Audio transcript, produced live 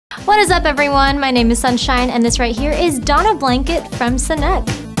What is up, everyone? My name is Sunshine, and this right here is Donna Blanket from Sanuk.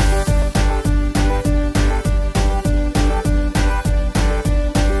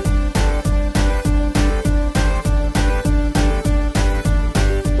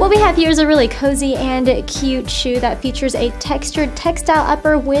 What we have here is a really cozy and cute shoe that features a textured textile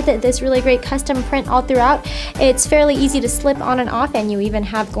upper with this really great custom print all throughout. It's fairly easy to slip on and off, and you even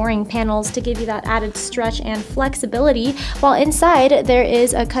have goring panels to give you that added stretch and flexibility, while inside there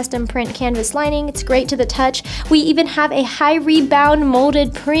is a custom print canvas lining. It's great to the touch. We even have a high rebound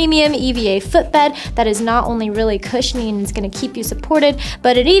molded premium EVA footbed that is not only really cushiony and is going to keep you supported,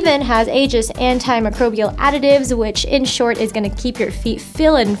 but it even has AEGIS antimicrobial additives, which in short is going to keep your feet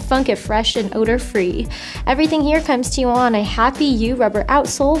feeling funky fresh and odor free. Everything here comes to you on a Happy You rubber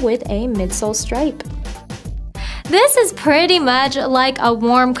outsole with a midsole stripe. This is pretty much like a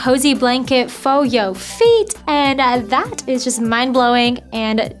warm, cozy blanket for your feet, and that is just mind-blowing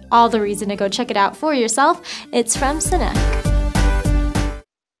and all the reason to go check it out for yourself. It's from Sanuk.